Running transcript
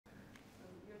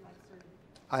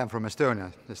I am from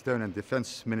Estonia. Estonian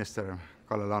Defense Minister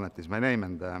Kalle Laanet is my name,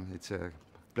 and it's a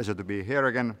pleasure to be here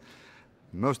again.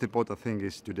 Most important thing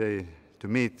is today to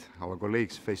meet our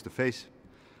colleagues face to face.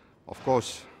 Of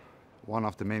course, one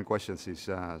of the main questions is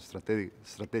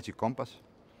strategic compass,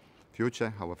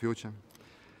 our future.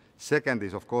 Second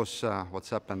is, of course,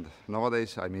 what's happened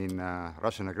nowadays. I mean,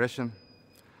 Russian aggression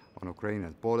on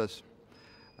Ukrainian borders.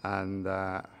 And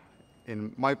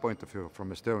in my point of view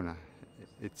from Estonia,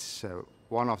 it's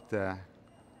one of the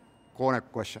corner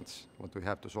questions what we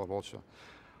have to solve also.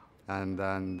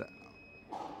 And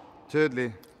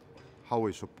thirdly, how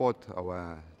we support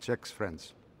our Czech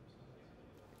friends.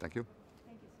 Thank you.